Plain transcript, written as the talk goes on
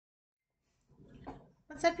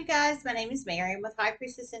What's up, you guys? My name is Mary. I'm with High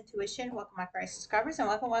Priestess Intuition. Welcome, my Christ subscribers, and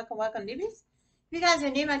welcome, newbies. If you guys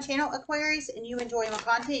are new to my channel, Aquarius, and you enjoy my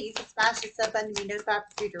content, you can smash the sub button to be notified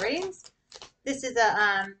for future readings. This is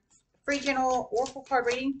a free general oracle card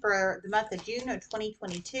reading for the month of June of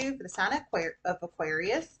 2022 for the sign of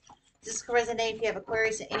Aquarius. This can resonate if you have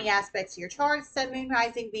Aquarius in any aspects of your charts: Sun, Moon,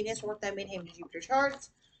 Rising, Venus, North Node, Midheaven, and Jupiter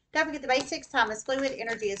charts. Don't forget the basics. Time is fluid.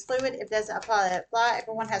 Energy is fluid. If it doesn't apply, let it fly.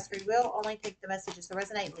 Everyone has free will. Only take the messages that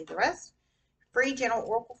resonate and leave the rest. Free general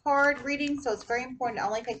oracle card reading, so it's very important to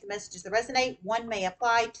only take the messages that resonate. One may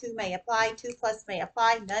apply, two may apply, two plus may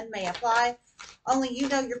apply, none may apply. Only you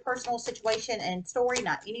know your personal situation and story,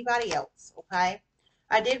 not anybody else, okay?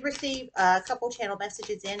 I did receive a couple channel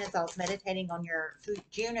messages in as I was meditating on your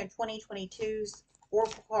June of 2022's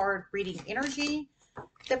oracle card reading energy.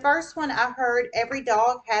 The first one I heard, every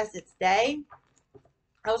dog has its day.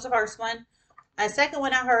 That was the first one. A second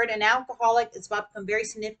one I heard, an alcoholic is about to become very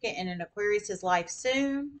significant in an Aquarius's life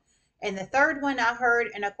soon. And the third one I heard,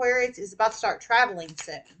 an Aquarius is about to start traveling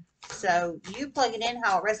soon. So you plug it in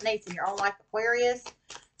how it resonates in your own life, Aquarius.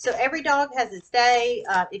 So every dog has its day.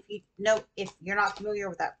 If you're not familiar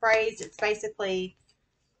with that phrase, it's basically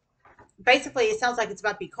it sounds like it's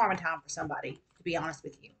about to be karma time for somebody, to be honest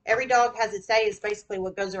with you. Every dog has its day is basically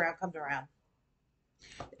what goes around comes around.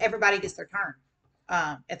 Everybody gets their turn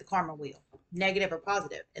at the karma wheel, negative or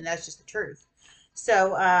positive, and that's just the truth.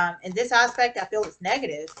 So in this aspect, I feel it's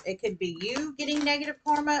negative. It could be you getting negative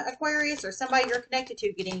karma, Aquarius, or somebody you're connected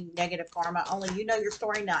to getting negative karma. Only you know your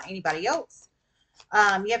story, not anybody else.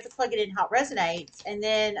 You have to plug it in how it resonates. And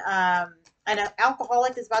then an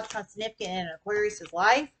alcoholic is about to become significant in an Aquarius's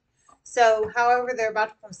life. So, however, they're about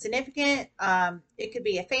to become significant. It could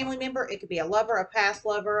be a family member, it could be a lover, a past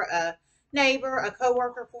lover, a neighbor, a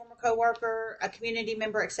coworker, former coworker, a community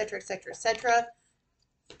member, etc., etc., etc.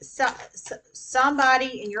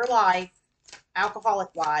 Somebody in your life,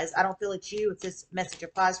 alcoholic-wise, I don't feel it's you if this message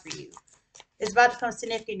applies for you, is about to become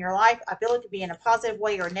significant in your life. I feel it could be in a positive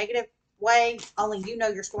way or a negative way. Only you know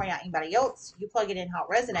your story, not anybody else. You plug it in how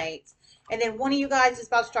it resonates. And then one of you guys is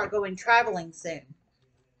about to start going traveling soon.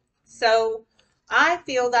 So I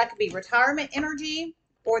feel that could be retirement energy,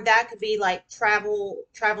 or that could be like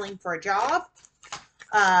traveling for a job,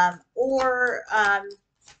 or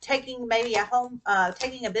taking maybe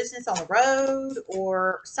taking a business on the road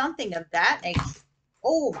or something of that nature.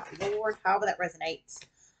 Oh my Lord, however that resonates.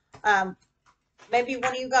 Maybe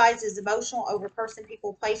one of you guys is emotional over person,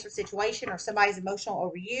 people, place, or situation, or somebody's emotional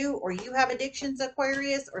over you, or you have addictions,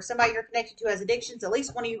 Aquarius, or somebody you're connected to has addictions. At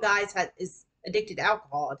least one of you guys is addicted to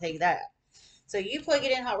alcohol, I'll tell you that. So you plug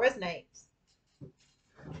it in how it resonates.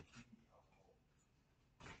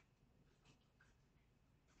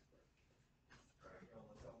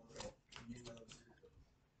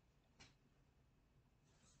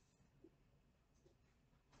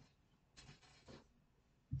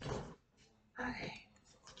 Okay.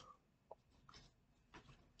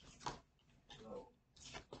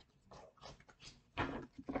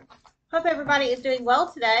 Hope everybody is doing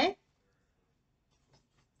well today.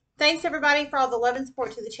 Thanks everybody for all the love and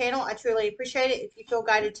support to the channel. I truly appreciate it. If you feel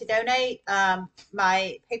guided to donate,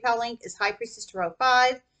 my PayPal link is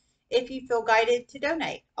highpriestess205. If you feel guided to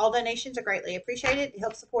donate, all donations are greatly appreciated. It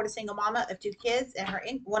helps support a single mama of 2 kids and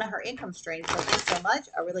one of her income streams. So thanks so much.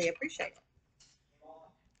 I really appreciate it.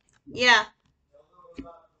 Yeah.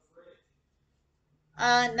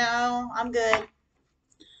 No, I'm good.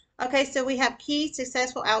 Okay, so we have key,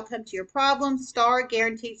 successful outcome to your problem, star,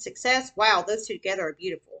 guaranteed success. Wow, those two together are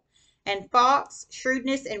beautiful. And fox,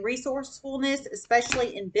 shrewdness and resourcefulness,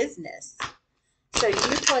 especially in business. So you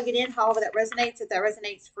plug it in however that resonates. If that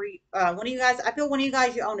resonates for one of you guys, I feel one of you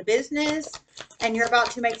guys, you own a business and you're about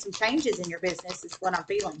to make some changes in your business is what I'm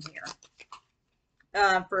feeling here.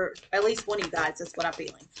 For at least one of you guys, that's what I'm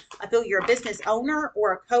feeling. I feel you're a business owner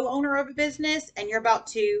or a co-owner of a business and you're about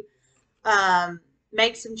to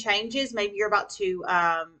make some changes. Maybe you're about to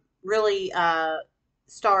really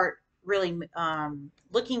start really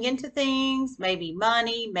looking into things, maybe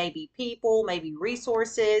money, maybe people, maybe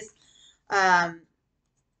resources. For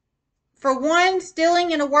one,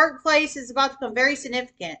 stealing in a workplace is about to become very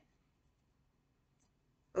significant.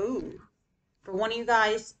 Ooh, for one of you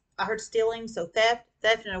guys, I heard stealing, so theft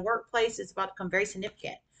in a workplace is about to become very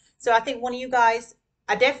significant. So I think one of you guys,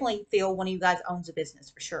 I definitely feel one of you guys owns a business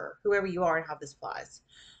for sure, whoever you are and how this applies.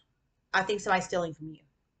 I think somebody's stealing from you.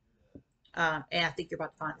 And I think you're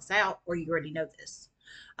about to find this out, or you already know this.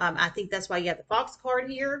 I think that's why you have the Fox card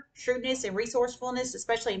here, shrewdness and resourcefulness,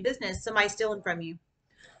 especially in business. Somebody's stealing from you.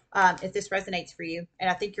 If this resonates for you. And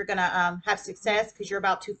I think you're going to have success because you're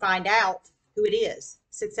about to find out who it is.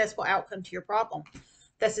 Successful outcome to your problem.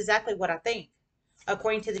 That's exactly what I think,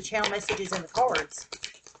 according to the channel messages in the cards.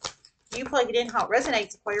 You plug it in how it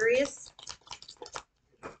resonates, Aquarius.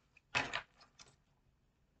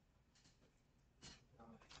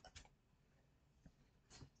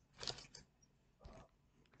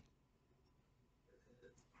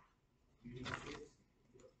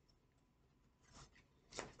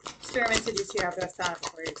 Spirit messages here after that sign,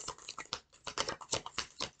 Aquarius.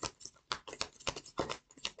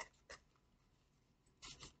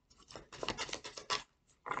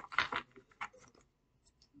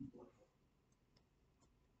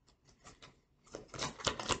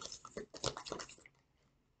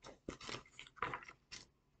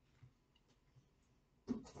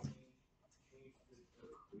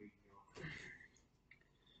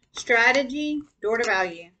 Strategy, door to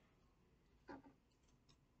value.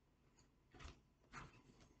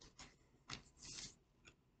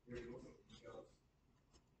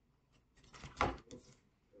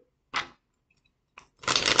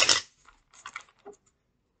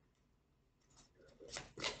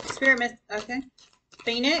 Spirit, okay.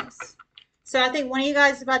 Phoenix. So I think one of you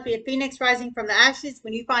guys is about to be a phoenix rising from the ashes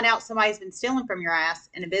when you find out somebody's been stealing from your ass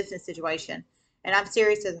in a business situation. And I'm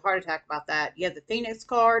serious as a heart attack about that. You have the Phoenix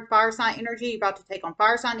card, fire sign energy. You're about to take on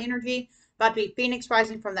fire sign energy. About to be Phoenix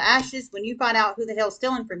rising from the ashes when you find out who the hell's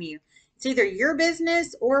stealing from you. It's either your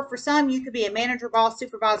business or for some, you could be a manager, boss,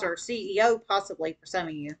 supervisor, or CEO, possibly for some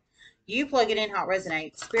of you. You plug it in how it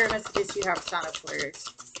resonates. Spirit messages you have a sign of Aquarius.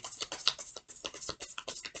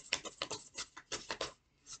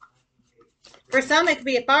 For some, it could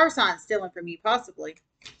be a fire sign stealing from you, possibly.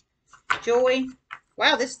 Joy.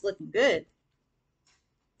 Wow, this is looking good.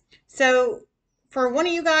 So, for one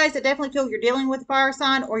of you guys, I definitely feel you're dealing with a fire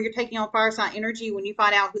sign or you're taking on fire sign energy when you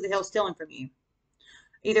find out who the hell's stealing from you.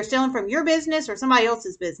 Either stealing from your business or somebody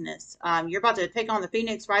else's business. You're about to take on the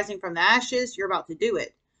phoenix rising from the ashes. You're about to do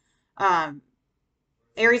it.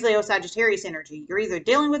 Aries, Leo, Sagittarius energy. You're either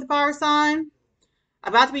dealing with a fire sign,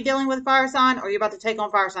 about to be dealing with a fire sign, or you're about to take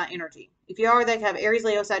on fire sign energy. If you are, they have Aries,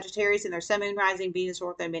 Leo, Sagittarius in their Sun, Moon, Rising, Venus,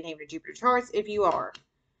 Ortho, Midheaven, to Jupiter charts. If you are.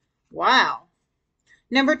 Wow.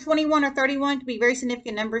 Number 21 or 31 could be very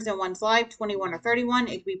significant numbers in one's life. 21 or 31,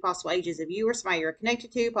 it could be possible ages of you or somebody you're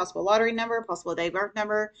connected to, possible lottery number, possible day birth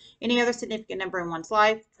number, any other significant number in one's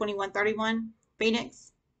life. 21, 31,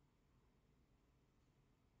 Phoenix.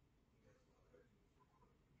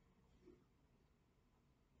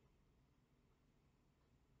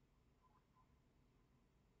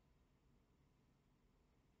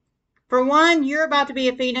 For one, you're about to be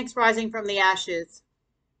a phoenix rising from the ashes.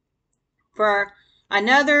 For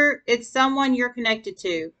another, it's someone you're connected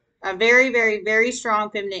to. A very, very, very strong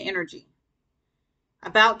feminine energy.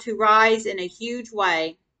 About to rise in a huge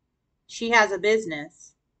way. She has a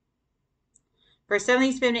business. For some of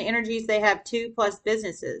these feminine energies, they have 2+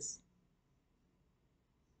 businesses.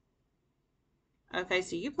 Okay,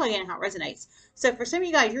 so you plug in how it resonates. So for some of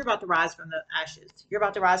you guys, you're about to rise from the ashes. You're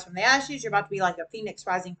about to rise from the ashes. You're about to be like a phoenix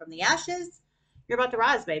rising from the ashes. You're about to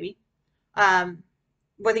rise, baby.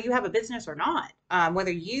 Whether you have a business or not,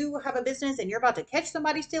 whether you have a business and you're about to catch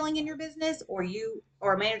somebody stealing in your business, or you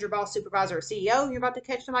are a manager, boss, supervisor, or CEO, you're about to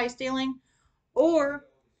catch somebody stealing, or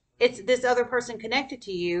it's this other person connected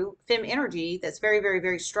to you, fem energy, that's very, very,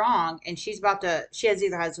 very strong, and she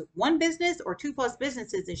has one business or 2+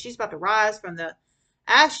 businesses, and she's about to rise from the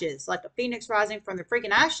ashes, like a phoenix rising from the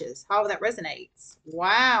freaking ashes. However that resonates.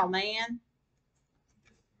 Wow, man.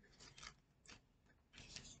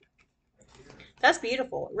 That's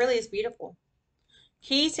beautiful. It really is beautiful.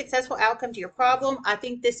 Key successful outcome to your problem. I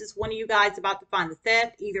think this is one of you guys about to find the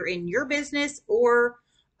theft, either in your business or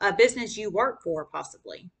a business you work for,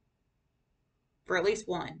 possibly. For at least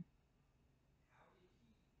one.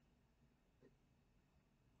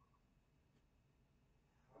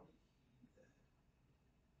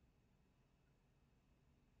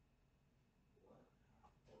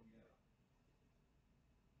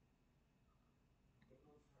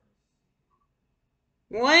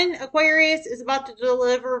 One, Aquarius is about to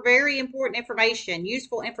deliver very important information,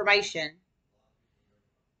 useful information,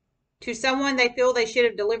 to someone they feel they should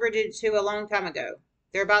have delivered it to a long time ago.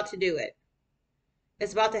 They're about to do it.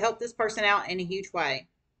 It's about to help this person out in a huge way.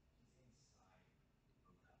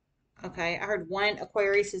 Okay, I heard one,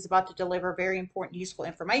 Aquarius is about to deliver very important, useful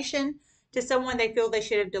information to someone they feel they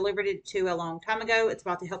should have delivered it to a long time ago. It's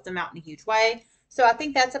about to help them out in a huge way. So I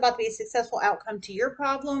think that's about to be a successful outcome to your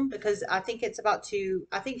problem, because I think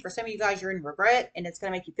I think for some of you guys, you're in regret and it's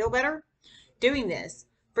going to make you feel better doing this.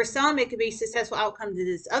 For some, it could be a successful outcome to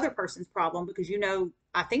this other person's problem, because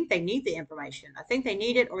I think they need the information. I think they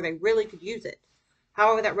need it, or they really could use it.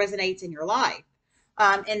 However that resonates in your life.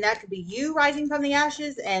 And that could be you rising from the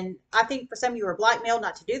ashes. And I think for some, you were blackmailed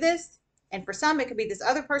not to do this. And for some, it could be this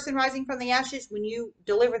other person rising from the ashes. When you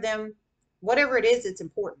deliver them, whatever it is, it's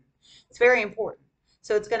important. It's very important.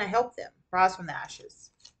 So it's going to help them rise from the ashes.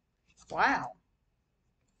 Wow.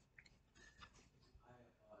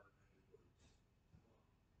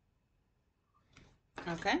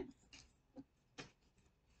 Okay.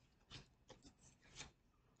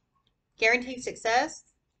 Guaranteed success.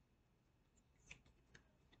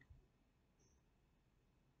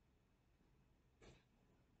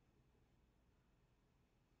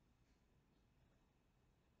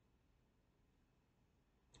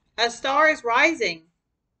 A star is rising.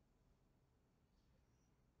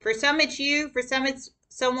 For some, it's you. For some, it's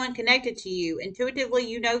someone connected to you. Intuitively,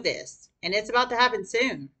 you know this, and it's about to happen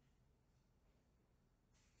soon.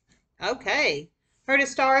 Okay. Heard a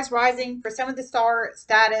star is rising. For some of the star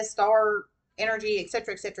status, star energy,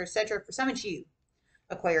 etc., etc., etc. For some, it's you,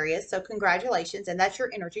 Aquarius. So congratulations, and that's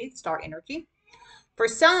your energy, the star energy. For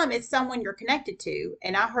some, it's someone you're connected to,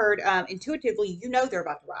 and I heard intuitively, you know they're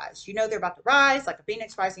about to rise. You know they're about to rise, like a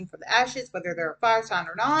phoenix rising from the ashes, whether they're a fire sign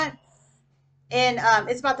or not. And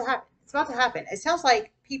it's about to happen. It's about to happen. It sounds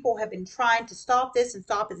like people have been trying to stop this and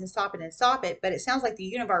stop it and stop it and stop it, but it sounds like the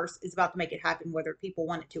universe is about to make it happen, whether people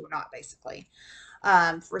want it to or not, basically.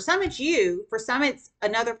 For some, it's you. For some, it's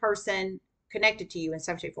another person connected to you in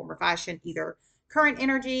some shape, form, or fashion, either current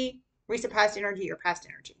energy, recent past energy, or past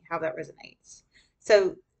energy, how that resonates.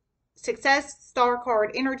 So, success star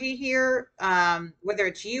card energy here, whether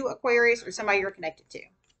it's you, Aquarius, or somebody you're connected to.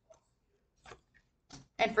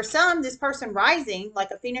 And for some, this person rising,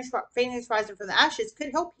 like a phoenix rising from the ashes,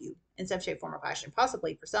 could help you in some shape, form, or fashion.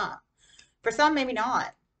 Possibly for some. For some, maybe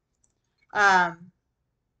not. Um,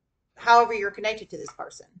 However, you're connected to this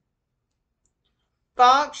person.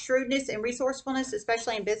 Fog, shrewdness, and resourcefulness,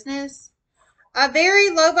 especially in business. A very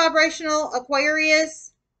low vibrational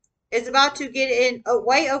Aquarius is about to get in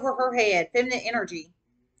way over her head. Feminine energy.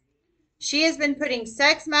 She has been putting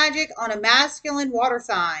sex magic on a masculine water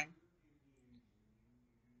sign.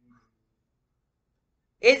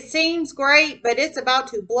 It seems great, but it's about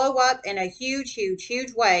to blow up in a huge, huge,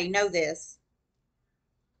 huge way. Know this.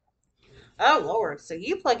 Oh, Lord. So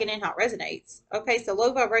you plug it in how it resonates. Okay, so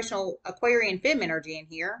low vibrational Aquarian feminine energy in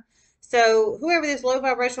here. So whoever this low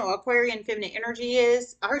vibrational Aquarian feminine energy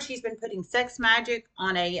is, I heard she's been putting sex magic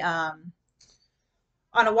on a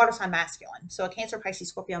water sign masculine. So a Cancer, Pisces,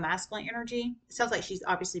 Scorpio masculine energy. It sounds like she's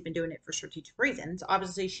obviously been doing it for strategic reasons.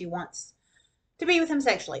 Obviously, she wants to be with him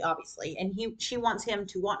sexually, obviously, and she wants him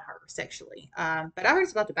to want her sexually. But I heard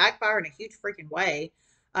it's about to backfire in a huge freaking way.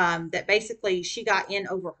 That basically she got in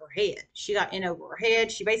over her head. She got in over her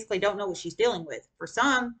head. She basically don't know what she's dealing with. For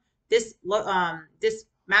some, this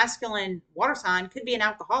masculine water sign could be an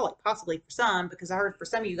alcoholic, possibly for some, because I heard for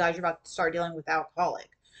some of you guys you're about to start dealing with alcoholic.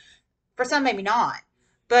 For some, maybe not,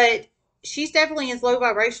 but she's definitely is low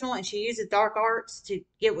vibrational, and she uses dark arts to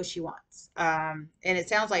get what she wants. And it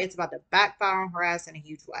sounds like it's about to backfire on her ass in a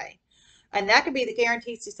huge way. And that could be the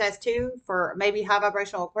guaranteed success too for maybe high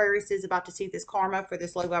vibrational Aquarius is about to see this karma for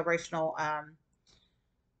this low vibrational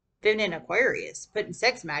feminine Aquarius putting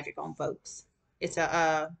sex magic on folks. It's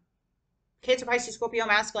a Cancer, Pisces, Scorpio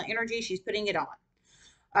masculine energy. She's putting it on.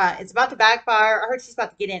 It's about to backfire. I heard she's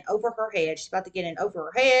about to get in over her head. She's about to get in over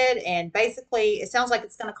her head, and basically, it sounds like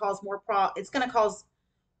it's going to cause more It's going to cause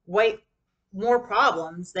way more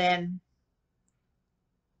problems than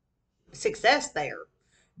success there.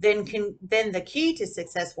 Then the key to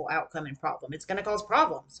successful outcome and problem. It's going to cause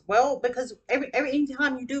problems. Well, because every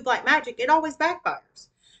time you do black magic, it always backfires.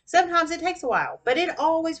 Sometimes it takes a while, but it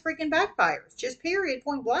always freaking backfires. Just period,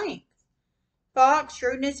 point blank. Fox,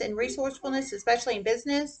 shrewdness, and resourcefulness, especially in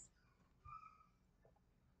business.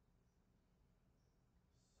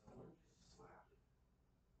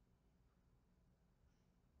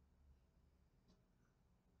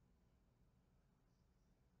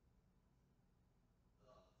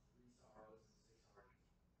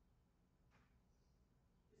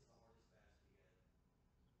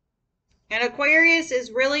 And Aquarius is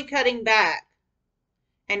really cutting back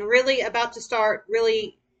and really about to start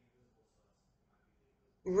really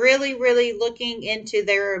looking into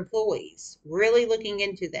their employees, really looking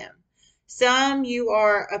into them. Some you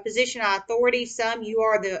are a position of authority, some you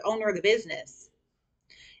are the owner of the business.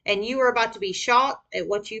 And you are about to be shocked at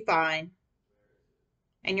what you find,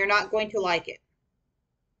 and you're not going to like it.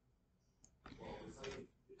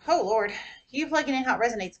 Oh, Lord. You plugging in how it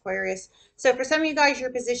resonates, Aquarius. So for some of you guys, your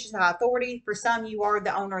position of authority. For some, you are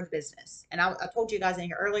the owner of the business. And I told you guys in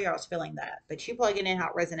here earlier, I was feeling that. But you plugging in how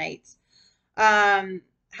it resonates.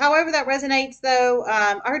 However that resonates, though,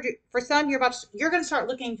 I heard you, for some, you're going to start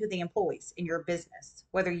looking to the employees in your business,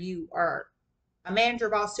 whether you are a manager,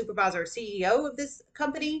 boss, supervisor, CEO of this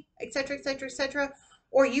company, et cetera, et cetera, et cetera,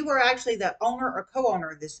 or you are actually the owner or co-owner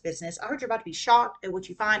of this business. I heard you're about to be shocked at what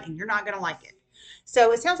you find, and you're not going to like it.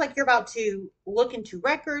 So it sounds like you're about to look into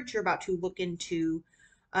records. You're about to look into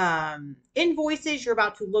invoices. You're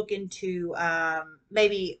about to look into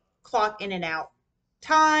maybe clock in and out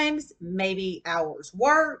times, maybe hours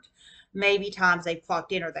worked, maybe times they've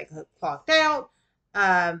clocked in or they clocked out.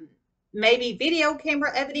 Um, Maybe video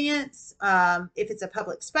camera evidence, if it's a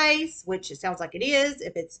public space, which it sounds like it is,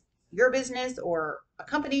 if it's your business or a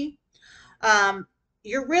company. um,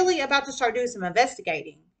 you're really about to start doing some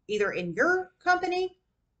investigating, either in your company,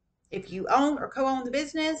 if you own or co-own the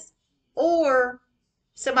business, or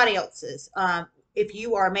somebody else's, if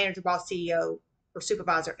you are a manager, boss, CEO, or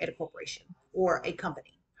supervisor at a corporation or a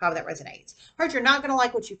company, however that resonates. Heard you're not going to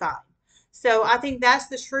like what you find. So I think that's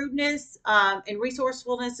the shrewdness and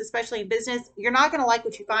resourcefulness, especially in business. You're not going to like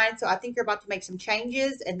what you find. So I think you're about to make some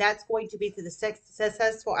changes, and that's going to be to the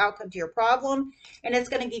successful outcome to your problem. And it's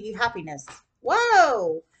going to give you happiness.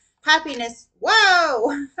 Whoa! Happiness.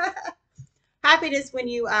 Whoa! Happiness when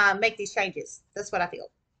you make these changes. That's what I feel.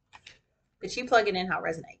 But you plug it in how it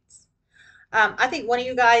resonates. I think one of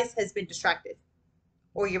you guys has been distracted,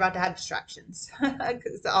 or you're about to have distractions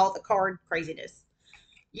because all the card craziness.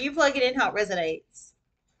 You plug it in how it resonates.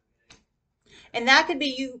 And that could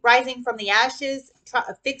be you rising from the ashes,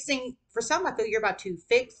 fixing. For some, I feel you're about to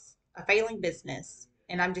fix a failing business.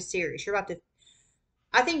 And I'm just serious. You're about to,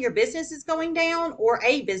 I think your business is going down, or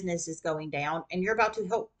a business is going down, and you're about to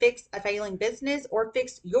help fix a failing business or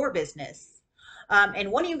fix your business.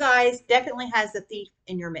 And one of you guys definitely has a thief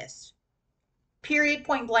in your midst. Period,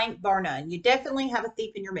 point blank, bar none. You definitely have a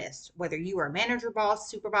thief in your midst, whether you are a manager, boss,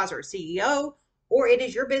 supervisor, or CEO, or it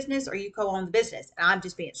is your business or you co-own the business. And I'm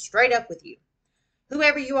just being straight up with you,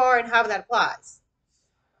 whoever you are and however that applies.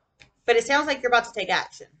 But it sounds like you're about to take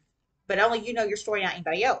action, but only you know your story, not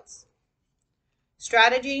anybody else.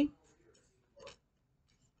 Strategy.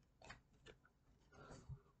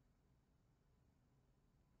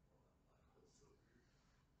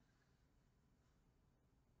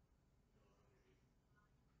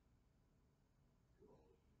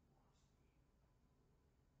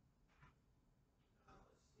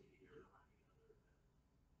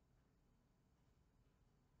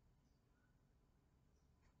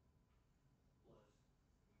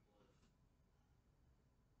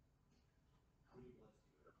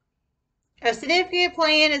 A significant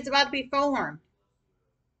plan is about to be formed.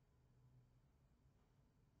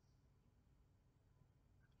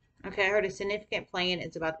 Okay, I heard a significant plan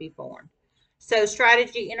is about to be formed. So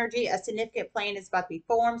strategy, energy, a significant plan is about to be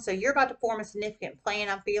formed. So you're about to form a significant plan,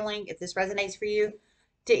 I'm feeling, if this resonates for you,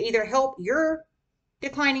 to either help your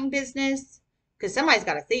declining business, because somebody's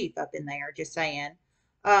got a thief up in there, just saying,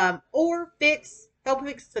 or help fix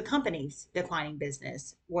the company's declining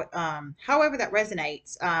business. However that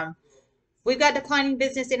resonates. We've got declining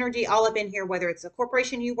business energy all up in here, whether it's a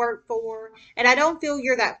corporation you work for. And I don't feel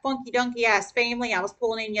you're that funky dunky ass family I was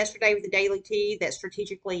pulling in yesterday with the daily tea that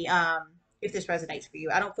strategically, if this resonates for you,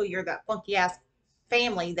 I don't feel you're that funky ass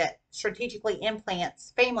family that strategically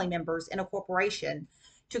implants family members in a corporation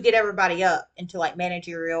to get everybody up into like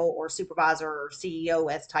managerial or supervisor or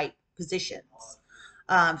CEO s type positions,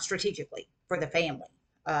 strategically for the family.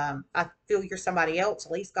 I feel you're somebody else,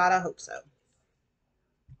 at least God, I hope so.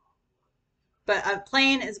 But a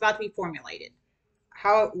plan is about to be formulated.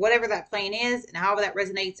 Whatever that plan is and however that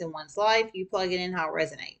resonates in one's life, you plug it in how it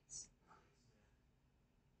resonates.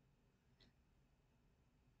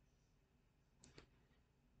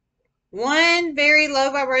 One very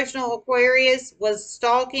low vibrational Aquarius was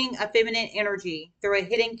stalking a feminine energy through a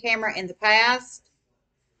hidden camera in the past.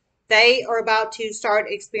 They are about to start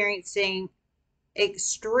experiencing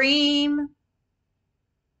extreme,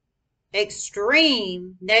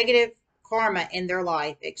 extreme negative karma in their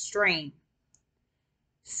life. Extreme.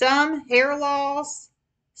 Some hair loss,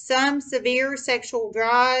 some severe sexual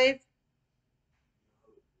drive,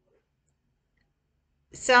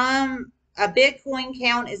 a Bitcoin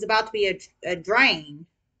count is about to be a drain.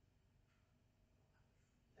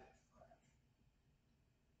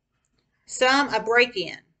 Some a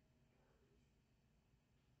break-in.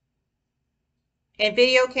 And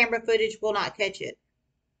video camera footage will not catch it.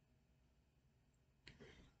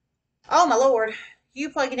 Oh my Lord. You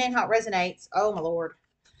plug it in how it resonates. Oh my Lord.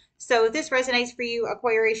 So if this resonates for you,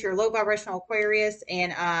 Aquarius, you're low vibrational Aquarius,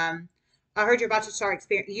 and I heard you're about to start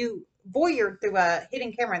experiencing, you voyeured through a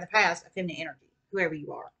hidden camera in the past of feminine energy, whoever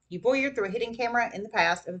you are. You voyeured through a hidden camera in the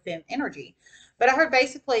past of a feminine energy. But I heard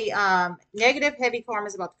basically negative, heavy karma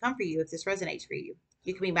is about to come for you if this resonates for you.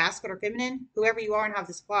 You can be masculine or feminine, whoever you are, and how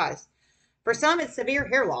this applies. For some, it's severe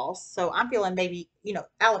hair loss. So I'm feeling maybe,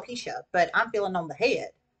 alopecia, but I'm feeling on the head.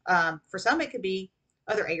 For some, it could be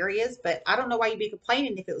other areas, but I don't know why you'd be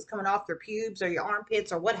complaining if it was coming off your pubes or your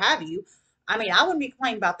armpits or what have you. I mean, I wouldn't be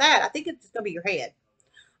complaining about that. I think it's going to be your head.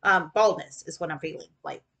 Baldness is what I'm feeling,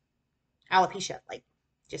 like alopecia, like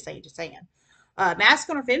just saying,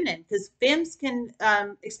 masculine or feminine, because femmes can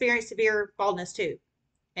experience severe baldness too,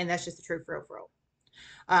 and that's just the truth, for real.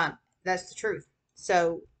 That's the truth.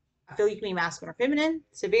 So I feel you can be masculine or feminine,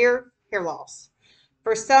 severe hair loss.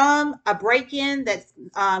 For some, a break-in that's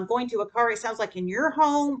going to occur, it sounds like in your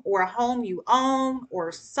home or a home you own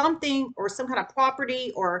or something, or some kind of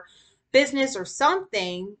property or business or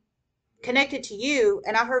something connected to you.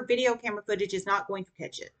 And I heard video camera footage is not going to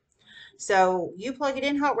catch it. So you plug it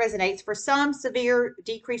in how it resonates. For some, severe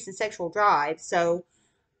decrease in sexual drive. So,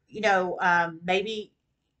 maybe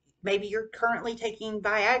you're currently taking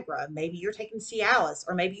Viagra, maybe you're taking Cialis,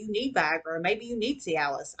 or maybe you need Viagra, or maybe you need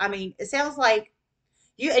Cialis. I mean, it sounds like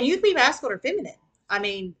you could be masculine or feminine. I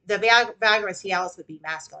mean, the Viagra and Cialis would be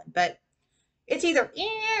masculine, but it's either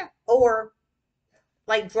or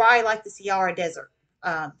like dry, like the Sahara Desert,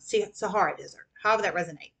 however that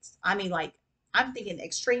resonates. I mean, like, I'm thinking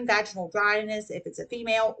extreme vaginal dryness if it's a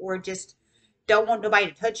female, or just don't want nobody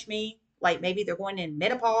to touch me. Like maybe they're going in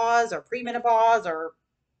menopause or premenopause, or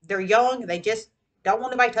they're young, they just don't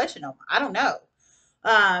want nobody touching them. I don't know.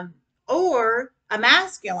 Um, or a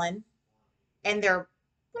masculine and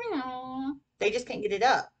they just can't get it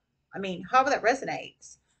up. I mean, however that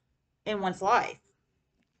resonates in one's life.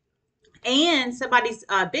 And somebody's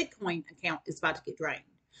Bitcoin account is about to get drained.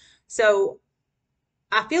 So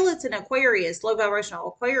I feel it's an Aquarius, low vibrational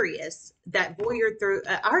Aquarius that voyeured through.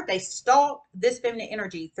 I heard they stalked this feminine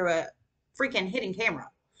energy through a freaking hidden camera.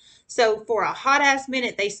 So for a hot ass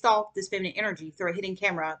minute, they stalked this feminine energy through a hidden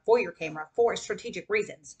camera, voyeur camera, for strategic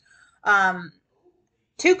reasons. Um,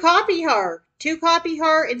 to copy her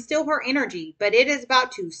and steal her energy, but it is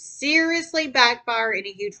about to seriously backfire in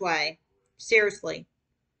a huge way. Seriously.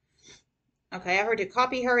 Okay, I heard to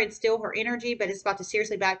copy her and steal her energy, but it's about to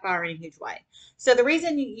seriously backfire in a huge way. So the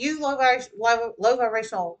reason you low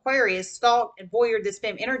vibrational Aquarius stalked and voyeured this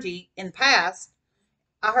femme energy in the past,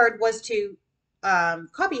 I heard, was to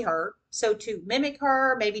copy her. So to mimic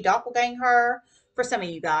her, maybe doppelgang her for some of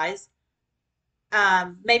you guys.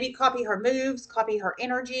 Maybe copy her moves, copy her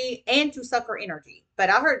energy, and to suck her energy. But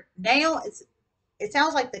I heard now it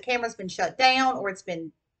sounds like the camera's been shut down, or it's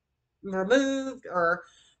been removed, or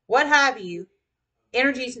what have you.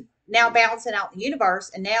 Energy's now balancing out the universe,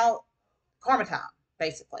 and now karma time,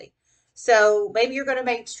 basically. So maybe you're going to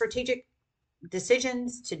make strategic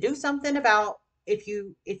decisions to do something about if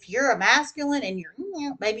you're a masculine and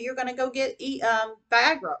maybe you're going to go get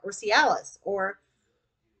Viagra or Cialis, or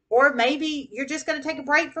maybe you're just going to take a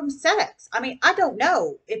break from sex. I mean, I don't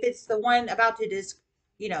know if it's the one about to just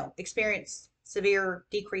experience severe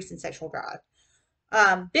decrease in sexual drive.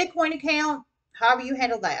 Bitcoin account, however you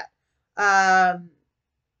handle that.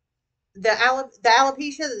 The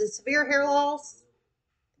alopecia, the severe hair loss.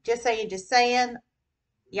 Just saying.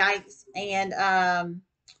 Yikes. And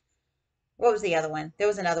what was the other one? There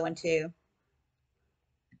was another one too.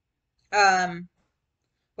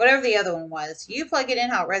 Whatever the other one was, you plug it in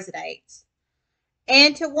how it resonates.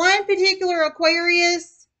 And to one particular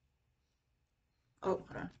Aquarius,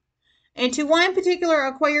 and to one particular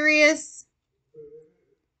Aquarius,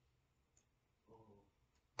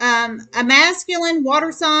 a masculine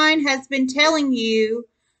water sign has been telling you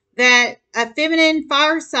that a feminine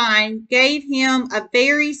fire sign gave him a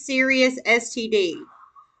very serious STD.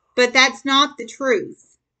 But that's not the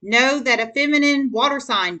truth. Know that a feminine water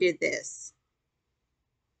sign did this.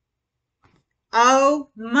 Oh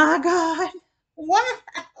my God.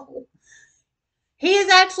 Wow. He has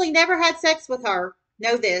actually never had sex with her.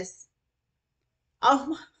 Know this.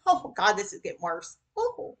 Oh God, this is getting worse.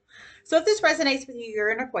 Oh. So if this resonates with you, you're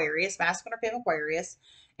an Aquarius, masculine or feminine Aquarius,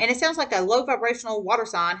 and it sounds like a low vibrational water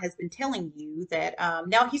sign has been telling you that.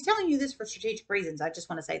 Now he's telling you this for strategic reasons. I just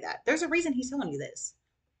want to say that there's a reason he's telling you this.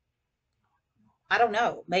 I don't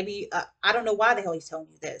know. Maybe I don't know why the hell he's telling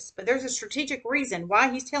you this, but there's a strategic reason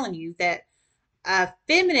why he's telling you that a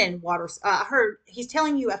feminine water. I heard he's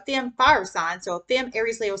telling you a femme fire sign. So a femme,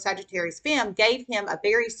 Aries, Leo, Sagittarius, femme gave him a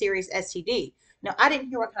very serious STD. Now I didn't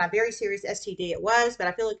hear what kind of very serious STD it was, but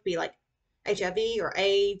I feel it could be like HIV or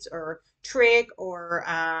AIDS or trick or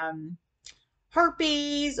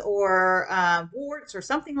herpes or warts or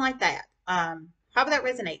something like that. However that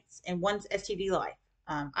resonates in one's STD life.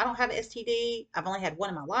 I don't have an STD. I've only had one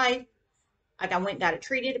in my life. Like I went and got it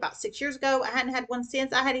treated about 6 years ago. I hadn't had one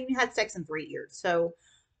since. I hadn't even had sex in 3 years. So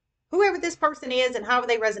whoever this person is and however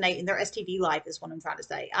they resonate in their STD life is what I'm trying to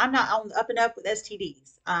say. I'm not on the up and up with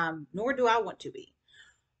STDs, nor do I want to be.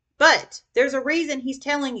 But there's a reason he's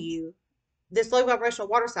telling you this low vibrational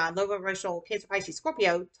water sign, low vibrational Cancer, Pisces,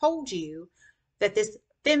 Scorpio told you that this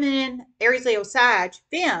feminine Aries, Leo, Sag,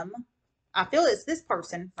 femme, I feel it's this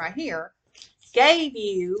person right here, gave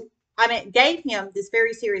him this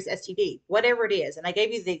very serious STD, whatever it is. And I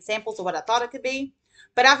gave you the examples of what I thought it could be.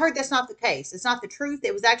 But I heard that's not the case. It's not the truth.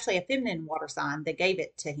 It was actually a feminine water sign that gave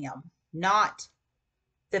it to him, not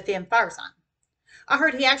the femme fire sign. I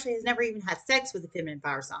heard he actually has never even had sex with a feminine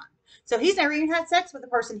fire sign. So he's never even had sex with the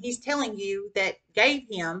person he's telling you that gave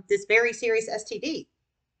him this very serious STD.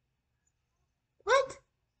 What?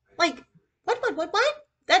 Like, what?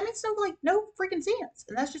 That makes no freaking sense.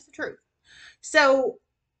 And that's just the truth. So,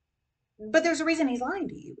 but there's a reason he's lying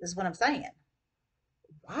to you, is what I'm saying.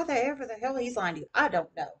 Why the hell he's lying to you, I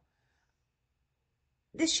don't know.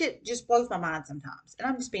 This shit just blows my mind sometimes. And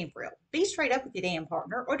I'm just being for real. Be straight up with your damn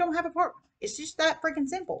partner or don't have a partner. It's just that freaking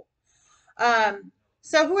simple.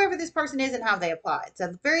 So whoever this person is and how they apply. It's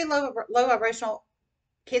a very low vibrational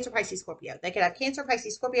Cancer, Pisces, Scorpio. They could have Cancer,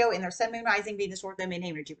 Pisces, Scorpio in their Sun, Moon, Rising, Venus, North, Moon,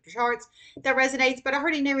 Hammer, Jupiter charts. That resonates. But I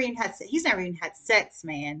heard he's never even had sex,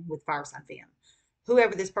 man, with fire sign femme.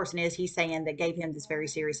 Whoever this person is, he's saying that gave him this very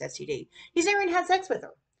serious STD. He's never even had sex with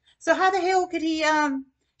her. So how the hell could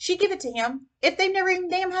she give it to him if they've never even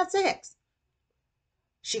damn had sex?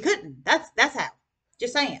 She couldn't. That's how.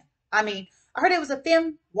 Just saying. I mean, I heard it was a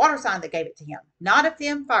femme water sign that gave it to him, not a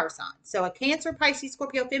femme fire sign. So a Cancer, Pisces,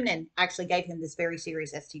 Scorpio feminine actually gave him this very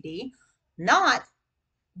serious STD, not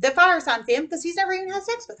the fire sign femme, because he's never even had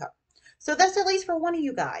sex with her. So that's at least for one of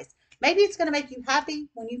you guys. Maybe it's going to make you happy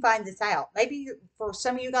when you find this out. Maybe for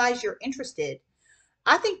some of you guys, you're interested.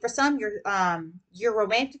 I think for some, you're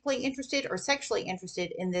romantically interested or sexually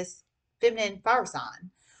interested in this feminine fire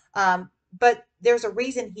sign. But there's a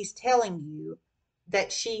reason he's telling you that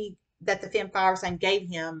the femme fire sign gave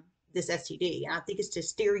him this STD. And I think it's to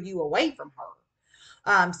steer you away from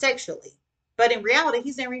her sexually. But in reality,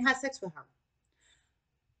 he's never even had sex with her.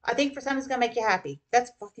 I think for some, it's going to make you happy.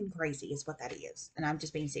 That's fucking crazy is what that is. And I'm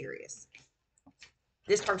just being serious.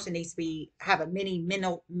 This person needs to have a mini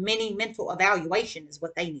mental evaluation is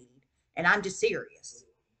what they need. And I'm just serious.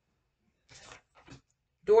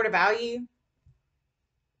 Door to value.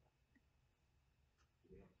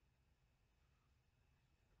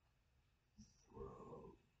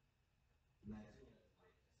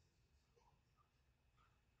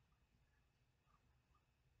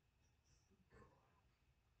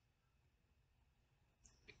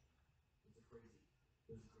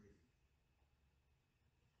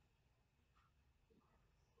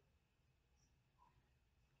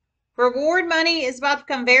 Reward money is about to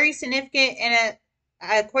become very significant in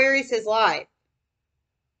Aquarius's life.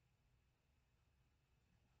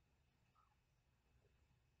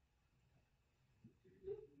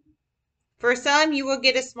 For some, you will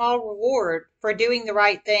get a small reward for doing the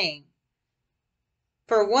right thing.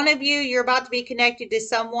 For one of you, you're about to be connected to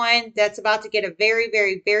someone that's about to get a very,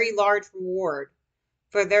 very, very large reward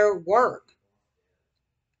for their work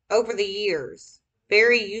over the years.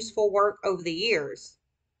 Very useful work over the years.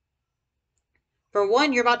 For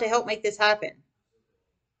one, you're about to help make this happen.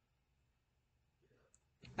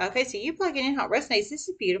 Okay, so you plug it in how it resonates. This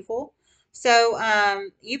is beautiful. So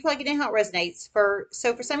you plug it in how it resonates.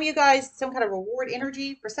 So for some of you guys, some kind of reward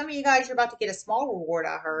energy. For some of you guys, you're about to get a small reward,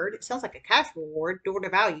 I heard. It sounds like a cash reward, door to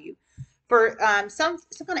value. For some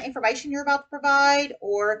kind of information you're about to provide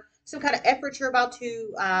or some kind of effort you're about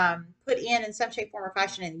to put in some shape, form, or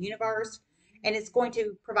fashion in the universe. And it's going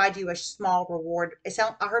to provide you a small reward.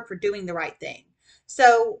 I heard for doing the right thing.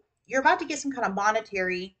 So you're about to get some kind of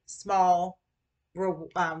monetary small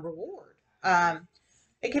reward.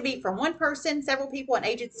 It could be from one person, several people, an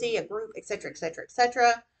agency, a group, etc., etc.,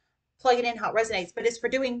 etc. Plug it in how it resonates, but it's for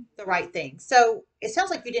doing the right thing. So it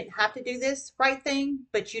sounds like you didn't have to do this right thing,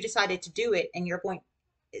 but you decided to do it, and you're going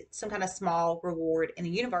some kind of small reward in the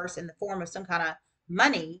universe in the form of some kind of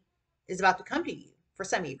money is about to come to you for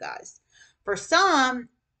some of you guys. For some,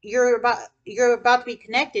 you're about to be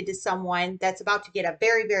connected to someone that's about to get a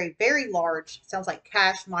very, very, very large, sounds like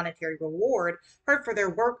cash monetary reward heard for their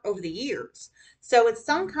work over the years. So it's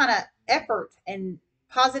some kind of effort and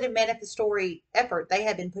positive manifestory effort they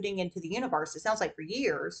have been putting into the universe, it sounds like for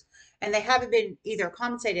years, and they haven't been either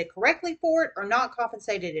compensated correctly for it or not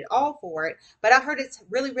compensated at all for it. But I heard it's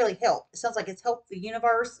really, really helped. It sounds like it's helped the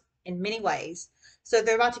universe in many ways. So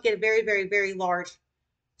they're about to get a very, very, very large,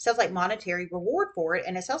 sounds like monetary reward for it,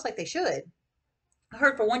 and it sounds like they should. I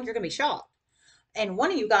heard for one, you're going to be shocked. And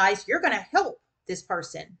one of you guys, you're going to help this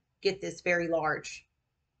person get this very large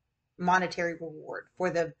monetary reward for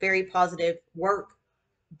the very positive work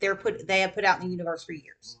they have put out in the universe for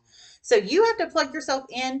years. So you have to plug yourself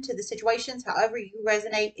into the situations however you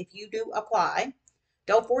resonate. If you do apply,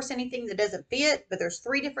 don't force anything that doesn't fit, but there's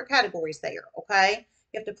 3 different categories there. Okay,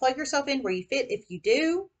 you have to plug yourself in where you fit. If you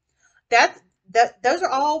do that, those are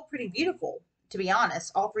all pretty beautiful, to be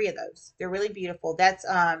honest. All 3 of those, they're really beautiful. That's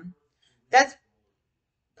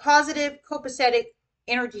positive, copacetic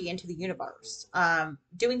energy into the universe.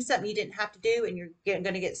 Doing something you didn't have to do, and you're going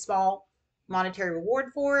to get small monetary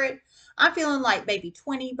reward for it. I'm feeling like maybe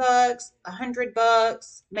 $20,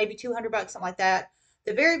 $100, maybe $200, something like that.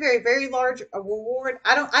 The very, very, very large reward,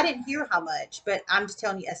 I didn't hear how much, but I'm just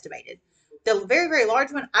telling you estimated. The very, very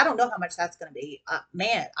large one, I don't know how much that's going to be.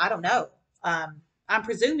 Man, I don't know. I'm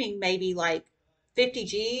presuming maybe like 50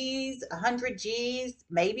 G's, 100 G's,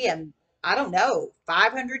 maybe I don't know,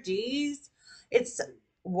 500 G's. It's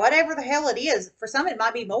whatever the hell it is. For some, it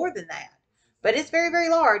might be more than that, but it's very, very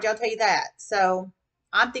large. I'll tell you that. So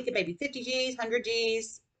I'm thinking maybe 50 G's, 100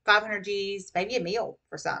 G's, 500 G's, maybe a meal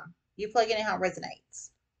for some. You plug in how it resonates.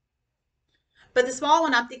 But the small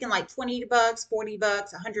one, I'm thinking like $20, $40, $100,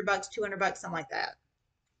 $200, something like that.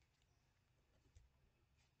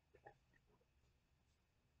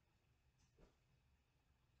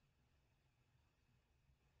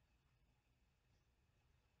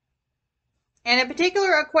 And in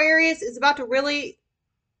particular, Aquarius is about to really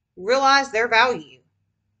realize their value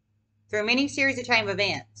through many series of chain of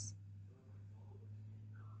events.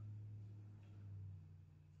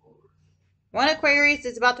 One Aquarius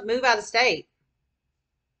is about to move out of state.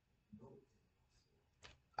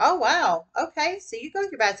 Oh, wow. Okay. So you go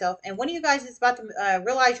with your bad self. And one of you guys is about to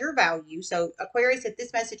realize your value. So, Aquarius, if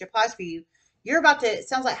this message applies for you, you're about to, it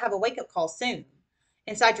sounds like, have a wake up call soon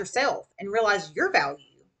inside yourself and realize your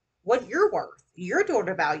value, what you're worth, your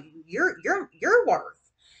daughter value, your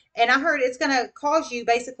worth. And I heard it's going to cause you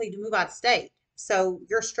basically to move out of state. So,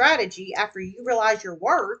 your strategy after you realize your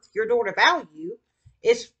worth, your daughter value,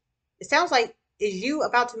 is, it sounds like, is you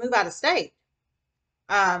about to move out of state.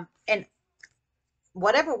 And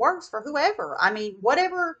whatever works for whoever. I mean,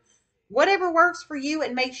 whatever works for you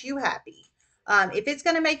and makes you happy. If it's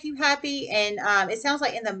going to make you happy, and it sounds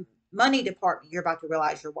like in the money department, you're about to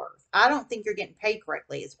realize your worth. I don't think you're getting paid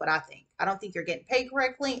correctly, is what I think. I don't think you're getting paid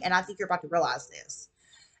correctly, and I think you're about to realize this.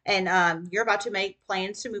 And you're about to make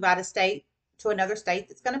plans to move out of state to another state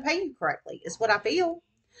that's going to pay you correctly, is what I feel.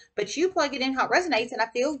 But you plug it in how it resonates, and I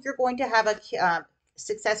feel you're going to have a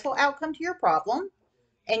successful outcome to your problem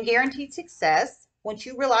and guaranteed success once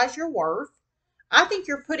you realize your worth. I think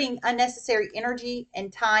you're putting unnecessary energy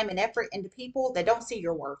and time and effort into people that don't see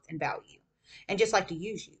your worth and value and just like to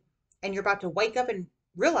use you. And you're about to wake up and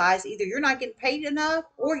realize either you're not getting paid enough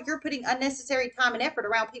or you're putting unnecessary time and effort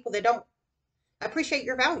around people that don't appreciate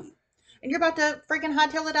your value. And you're about to freaking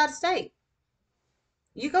hightail it out of state.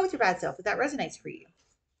 You go with your bad self if that resonates for you.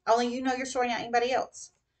 Only you know your story, not anybody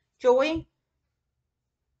else. Joy,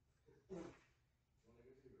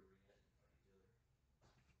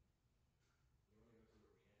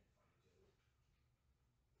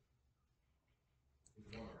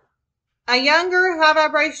 a younger high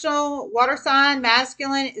vibrational water sign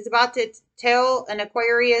masculine is about to tell an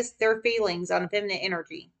Aquarius their feelings on feminine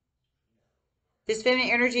energy. This feminine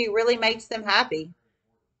energy really makes them happy.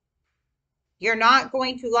 You're not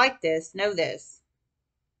going to like this, know this.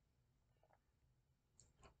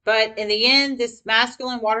 But in the end, this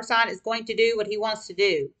masculine water sign is going to do what he wants to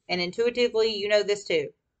do. And intuitively, you know this too.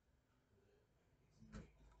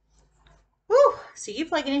 Whew, so you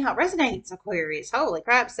plug it in how it resonates, Aquarius. Holy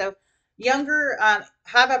crap. So younger,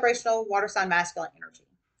 high vibrational water sign masculine energy.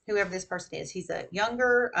 Whoever this person is, he's a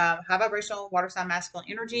younger, high vibrational water sign masculine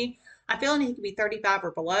energy. I'm feeling he could be 35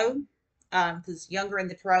 or below, because younger in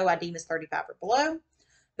the tarot I deem as 35 or below.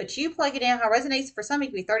 But you plug it in how it resonates. For some, he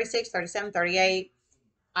could be 36, 37, 38.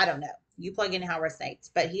 I don't know. You plug in how it resonates.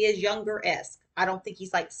 But he is younger-esque. I don't think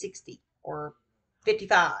he's like 60 or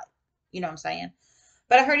 55. You know what I'm saying?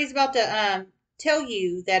 But I heard he's about to tell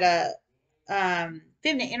you that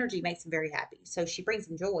feminine energy makes him very happy. So she brings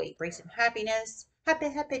him joy, brings him happiness. Happy,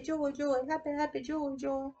 happy, joy, joy, happy, happy, joy,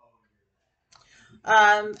 joy.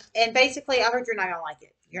 And basically, I heard you're not going to like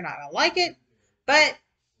it. You're not going to like it, but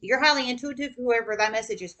you're highly intuitive, whoever that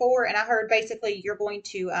message is for. And I heard basically you're going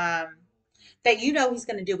to, that you know he's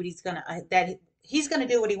going to do what he's going to, that he's going to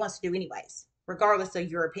do what he wants to do anyways, regardless of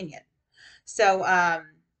your opinion. So,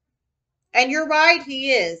 and you're right,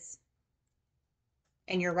 he is.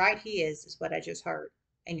 And you're right, he is what I just heard.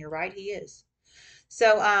 And you're right, he is.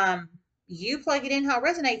 So, you plug it in how it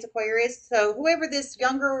resonates, Aquarius. So whoever this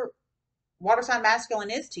younger water sign masculine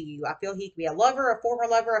is to you, I feel he could be a lover, a former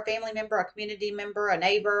lover, a family member, a community member, a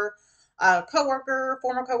neighbor, a coworker,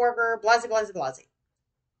 former coworker, blase, blase, blase.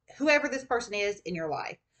 Whoever this person is in your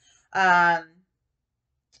life, um,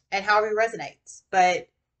 and however he resonates. But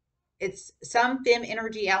it's some femme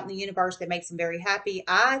energy out in the universe that makes him very happy.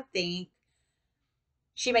 I think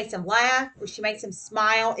she makes him laugh or she makes him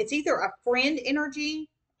smile. It's either a friend energy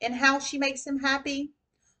in how she makes him happy,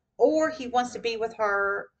 or he wants to be with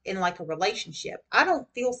her in like a relationship. I don't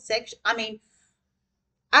feel sex. I mean,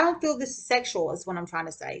 I don't feel this is sexual, is what I'm trying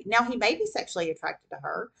to say. Now, he may be sexually attracted to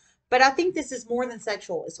her, but I think this is more than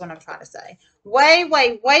sexual, is what I'm trying to say. Way,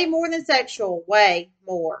 way, way more than sexual. Way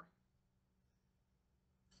more.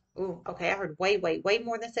 Ooh, okay. I heard way, way, way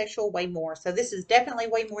more than sexual, way more. So this is definitely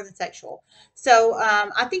way more than sexual. So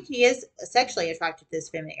I think he is sexually attracted to this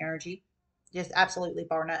feminine energy, just absolutely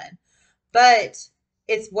bar none. But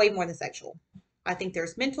it's way more than sexual. I think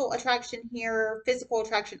there's mental attraction here, physical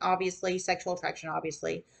attraction, obviously, sexual attraction,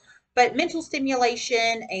 obviously, but mental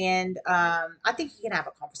stimulation. And I think he can have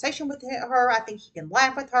a conversation with her. I think he can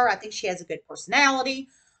laugh with her. I think she has a good personality.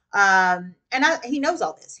 He knows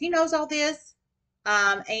all this. He knows all this.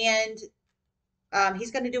 And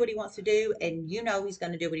he's going to do what he wants to do. And you know he's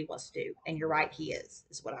going to do what he wants to do. And you're right, he is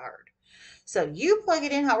what I heard. So you plug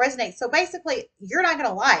it in how it resonates. So basically, you're not going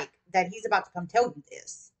to like that he's about to come tell you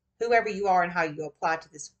this, whoever you are and how you apply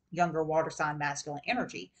to this younger water sign masculine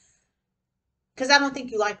energy. Because I don't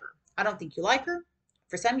think you like her. I don't think you like her.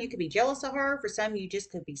 For some, you could be jealous of her. For some, you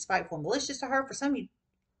just could be spiteful and malicious to her. For some,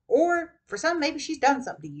 or for some, maybe she's done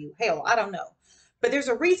something to you. Hell, I don't know. But there's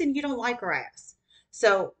a reason you don't like her ass.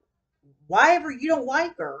 So why ever you don't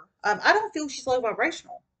like her, I don't feel she's low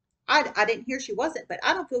vibrational. I didn't hear she wasn't, but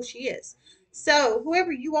I don't feel she is. So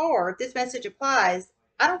whoever you are, if this message applies,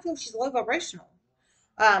 I don't feel she's low vibrational.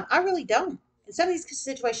 I really don't. In some of these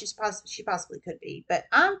situations, she possibly could be, but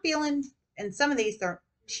I'm feeling in some of these,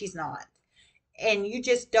 she's not. And you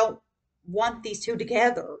just don't want these two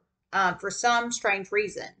together for some strange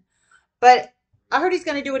reason. But I heard he's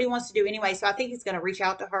going to do what he wants to do anyway. So I think he's going to reach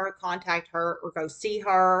out to her, contact her, or go see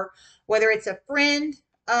her, whether it's a friend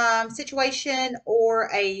situation or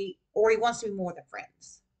he wants to be more than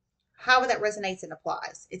friends. However that resonates and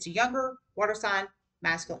applies. It's a younger water sign,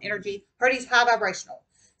 masculine energy. Heard he's high vibrational.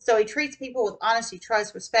 So he treats people with honesty,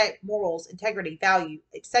 trust, respect, morals, integrity, value,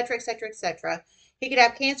 etc., etc., etc. He could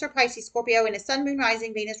have Cancer, Pisces, Scorpio in his Sun, Moon,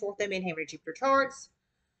 Rising, Venus, North Node, Inhabited Jupiter charts.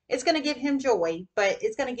 It's going to give him joy, but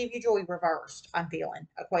it's going to give you joy reversed, I'm feeling,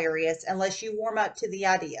 Aquarius, unless you warm up to the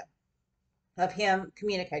idea of him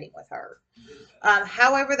communicating with her.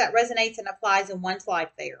 However, that resonates and applies in one's life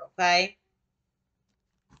there, okay?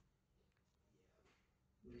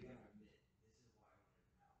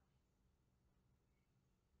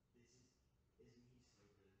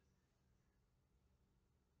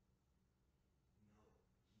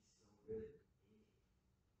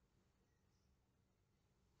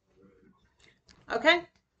 Okay,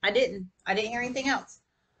 I didn't. I didn't hear anything else.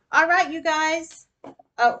 All right, you guys.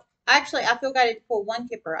 Oh, actually, I feel guided to pull one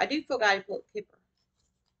kipper. I do feel guided to pull a kipper.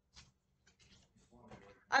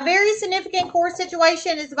 A very significant core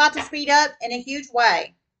situation is about to speed up in a huge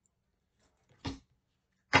way.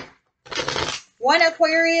 One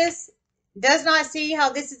Aquarius does not see how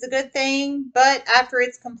this is a good thing, but after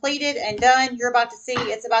it's completed and done, you're about to see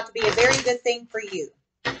it's about to be a very good thing for you.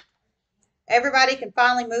 Everybody can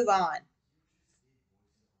finally move on.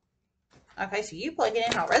 Okay, so you plug it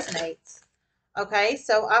in how it resonates. Okay,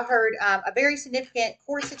 so I heard a very significant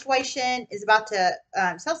court situation is about to,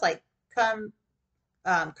 sounds like come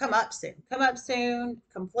come up soon. Come up soon,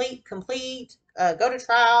 complete, go to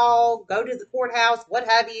trial, go to the courthouse, what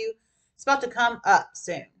have you. It's about to come up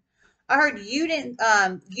soon. I heard you didn't,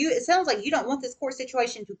 it sounds like you don't want this court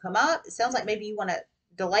situation to come up. It sounds like maybe you want to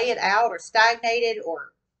delay it out or stagnate it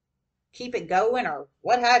or keep it going or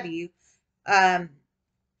what have you. Um,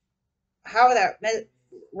 How that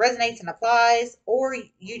resonates and applies, or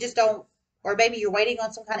you just don't, or maybe you're waiting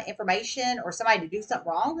on some kind of information or somebody to do something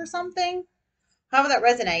wrong or something. However that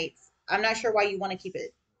resonates, I'm not sure why you want to keep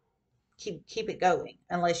it going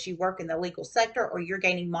unless you work in the legal sector or you're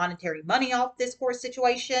gaining monetary money off this court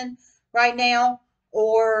situation right now,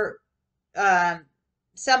 or um,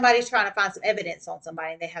 somebody's trying to find some evidence on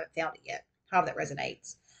somebody and they haven't found it yet. However that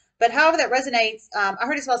resonates. But however that resonates, I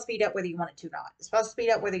heard it's supposed to speed up whether you want it to or not. It's supposed to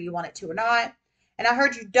speed up whether you want it to or not. And I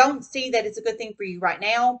heard you don't see that it's a good thing for you right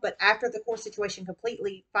now, but after the court situation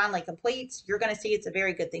finally completes, you're going to see it's a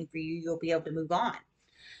very good thing for you. You'll be able to move on.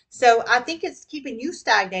 So I think it's keeping you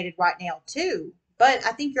stagnated right now too, but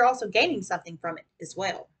I think you're also gaining something from it as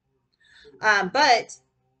well. But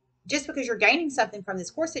just because you're gaining something from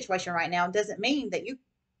this court situation right now doesn't mean that you,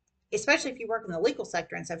 especially if you work in the legal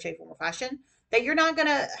sector in some shape, form, or fashion, that you're not going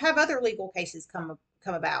to have other legal cases come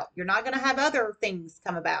about. You're not going to have other things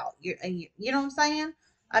come about. You know what I'm saying?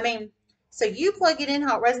 I mean, so you plug it in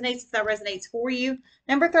how it resonates if that resonates for you.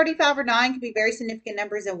 Number 35 or 9 could be very significant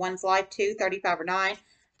numbers in one's life too, 35 or 9.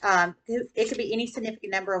 It could be any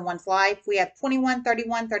significant number in one's life. We have 21,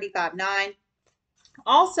 31, 35, 9.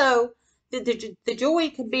 Also, the joy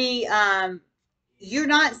could be you're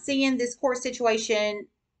not seeing this court situation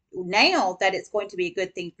now that it's going to be a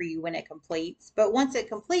good thing for you when it completes. But once it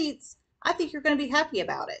completes, I think you're going to be happy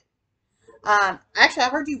about it. Actually, I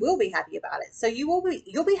heard you will be happy about it. So you'll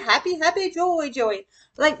be happy, happy, joy, joy.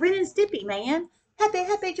 Like Ren and Stimpy, man. Happy,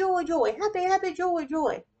 happy, joy, joy. Happy, happy, joy,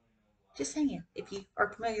 joy. Just saying. If you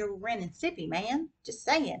are familiar with Ren and Stimpy, man. Just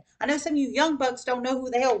saying. I know some of you young bucks don't know who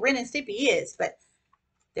the hell Ren and Stimpy is, but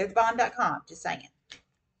they're the bomb.com. Just saying.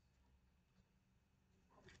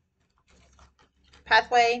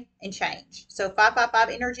 Pathway and change. So 555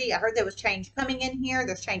 energy. I heard there was change coming in here.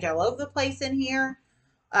 There's change all over the place in here.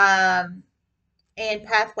 And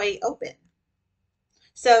pathway open.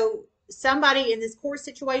 So somebody in this court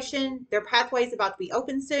situation, their pathway is about to be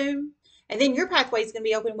open soon. And then your pathway is going to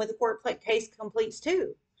be open when the court case completes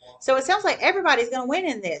too. So it sounds like everybody's going to win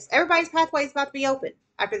in this. Everybody's pathway is about to be open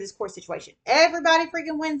after this court situation. Everybody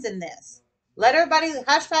freaking wins in this. Let everybody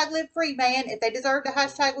hashtag live free, man, if they deserve to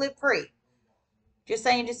hashtag live free. Just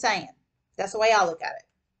saying, just saying. That's the way I look at it.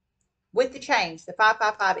 With the change, the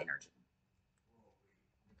 555 energy.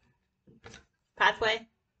 Pathway.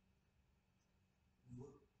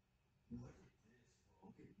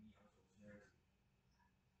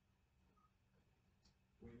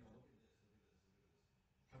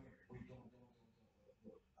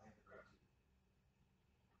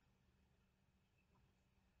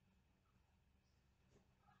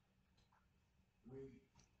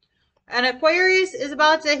 An Aquarius is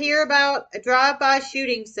about to hear about a drive-by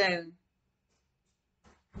shooting soon.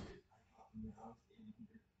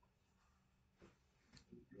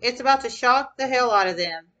 It's about to shock the hell out of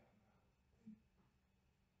them.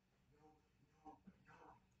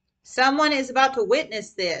 Someone is about to witness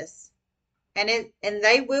this, and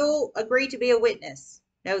they will agree to be a witness.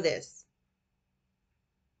 Know this.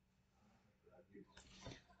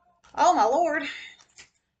 Oh my Lord.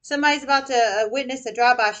 Somebody's about to witness a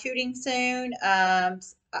drive-by shooting soon.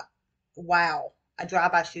 Wow. A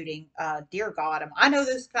drive-by shooting. Dear God. I know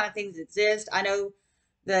those kind of things exist. I know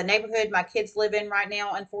the neighborhood my kids live in right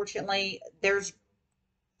now, unfortunately, there's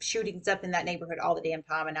shootings up in that neighborhood all the damn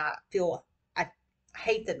time. And I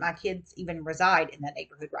hate that my kids even reside in that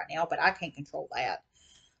neighborhood right now, but I can't control that.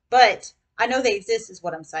 But I know they exist is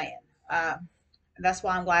what I'm saying. And that's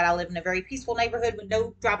why I'm glad I live in a very peaceful neighborhood with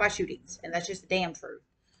no drive-by shootings. And that's just the damn truth.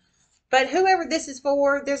 But whoever this is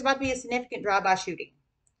for, there's about to be a significant drive-by shooting.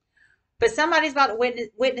 But somebody's about to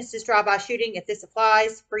witness this drive-by shooting. If this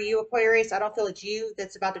applies for you, Aquarius, I don't feel it's you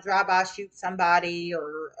that's about to drive-by shoot somebody,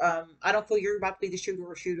 or I don't feel you're about to be the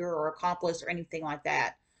shooter or accomplice or anything like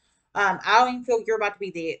that. I don't even feel you're about to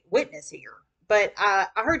be the witness here. But I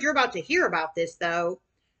heard you're about to hear about this, though,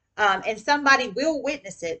 and somebody will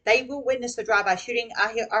witness it. They will witness the drive-by shooting.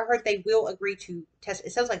 I heard they will agree to test.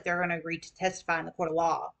 It sounds like they're going to agree to testify in the court of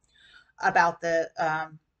law about the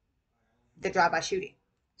drive-by shooting.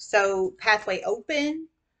 So pathway open.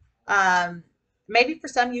 Maybe for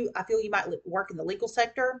some you, I feel you might work in the legal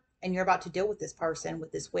sector and you're about to deal with this person,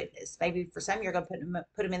 with this witness. Maybe for some you're going to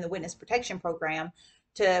put them in the witness protection program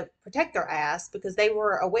to protect their ass because they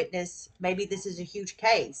were a witness. Maybe this is a huge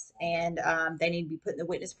case and they need to be put in the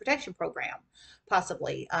witness protection program,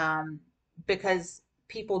 possibly because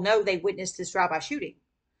people know they witnessed this drive-by shooting.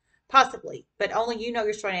 Possibly, but only you know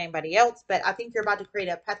your story and anybody else. But I think you're about to create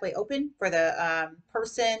a pathway open for the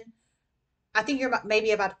person. I think you're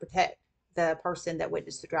maybe about to protect the person that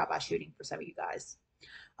witnessed the drive-by shooting for some of you guys.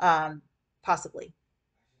 Possibly.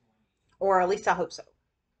 Or at least I hope so.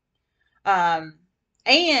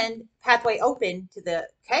 And pathway open to the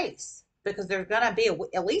case because there's going to be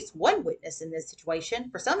at least one witness in this situation.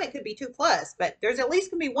 For some, it could be 2+, but there's at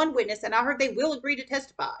least going to be one witness, and I heard they will agree to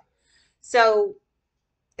testify. So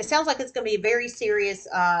it sounds like it's going to be a very serious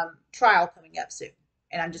trial coming up soon.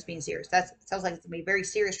 And I'm just being serious. It sounds like it's going to be a very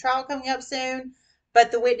serious trial coming up soon.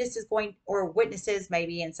 But the witness is going, or witnesses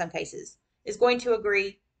maybe in some cases, is going to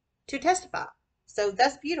agree to testify. So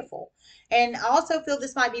that's beautiful. And I also feel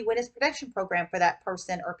this might be witness protection program for that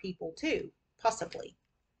person or people too, possibly.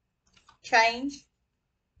 Change.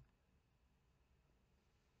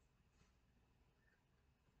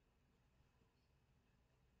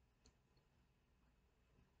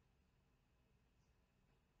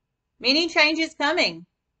 Many changes coming.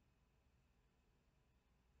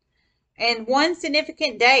 And one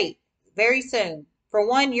significant date very soon. For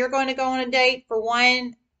one, you're going to go on a date. For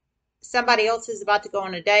one, somebody else is about to go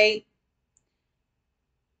on a date.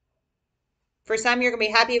 For some, you're going to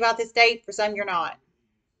be happy about this date. For some, you're not.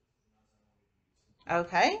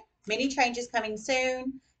 Okay. Many changes coming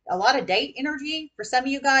soon. A lot of date energy. For some of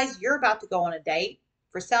you guys, you're about to go on a date.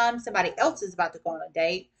 For some, somebody else is about to go on a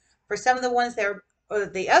date. For some of the ones that are, or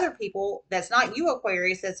the other people that's not you,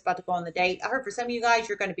 Aquarius, that's about to go on the date. I heard for some of you guys,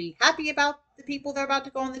 you're going to be happy about the people that are about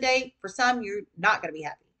to go on the date. For some, you're not going to be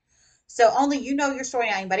happy. So only you know your story,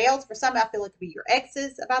 not anybody else. For some, I feel it could be your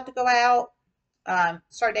exes about to go out,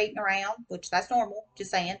 start dating around, which that's normal.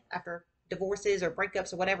 Just saying, after divorces or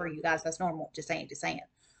breakups or whatever, you guys, that's normal. Just saying, just saying.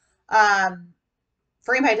 Um,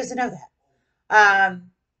 for anybody who doesn't know that,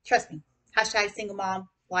 trust me. Hashtag single mom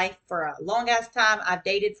life for a long ass time. I've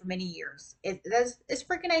dated for many years. It's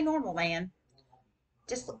freaking a normal, man.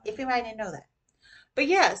 Just if anybody didn't know that. But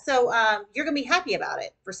yeah, so you're gonna be happy about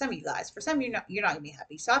it for some of you guys. For some, you're not gonna be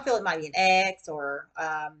happy. So I feel it might be an ex or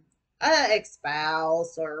an ex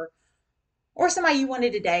spouse or somebody you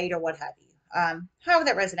wanted to date or what have you. However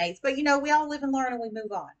that resonates. But you know, we all live and learn and we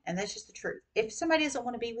move on, and that's just the truth. If somebody doesn't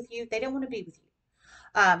want to be with you, they don't want to be with you.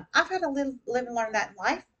 I've had to live and learn that in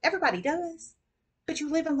life. Everybody does, but you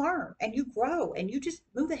live and learn, and you grow, and you just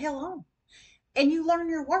move the hell on, and you learn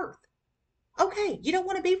your worth. Okay, you don't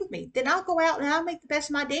want to be with me, then I'll go out and I'll make the best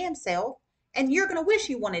of my damn self, and you're gonna wish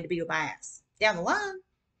you wanted to be with my ass down the line,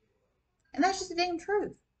 and that's just the damn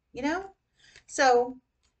truth, you know. So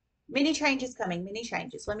many changes coming, many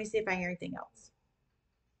changes. Let me see if I hear anything else.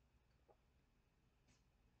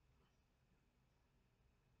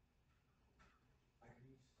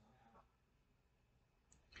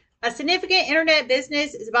 A significant internet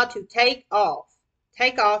business is about to take off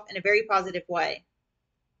in a very positive way.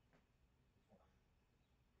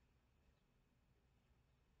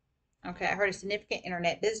 Okay, I heard a significant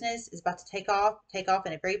internet business is about to take off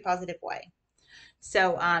in a very positive way.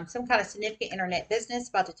 So, some kind of significant internet business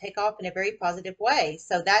about to take off in a very positive way.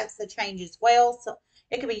 So that's a change as well. So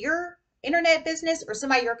it could be your internet business or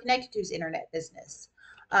somebody you're connected to's internet business.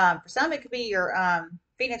 For some, it could be your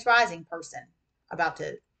Phoenix Rising person about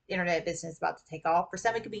to internet business about to take off. For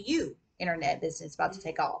some, it could be you internet business about to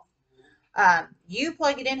take off. You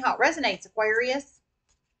plug it in how it resonates, Aquarius.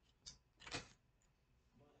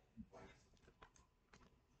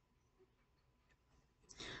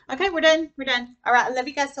 Okay, we're done. We're done. All right. I love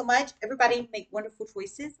you guys so much. Everybody make wonderful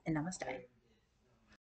choices and namaste.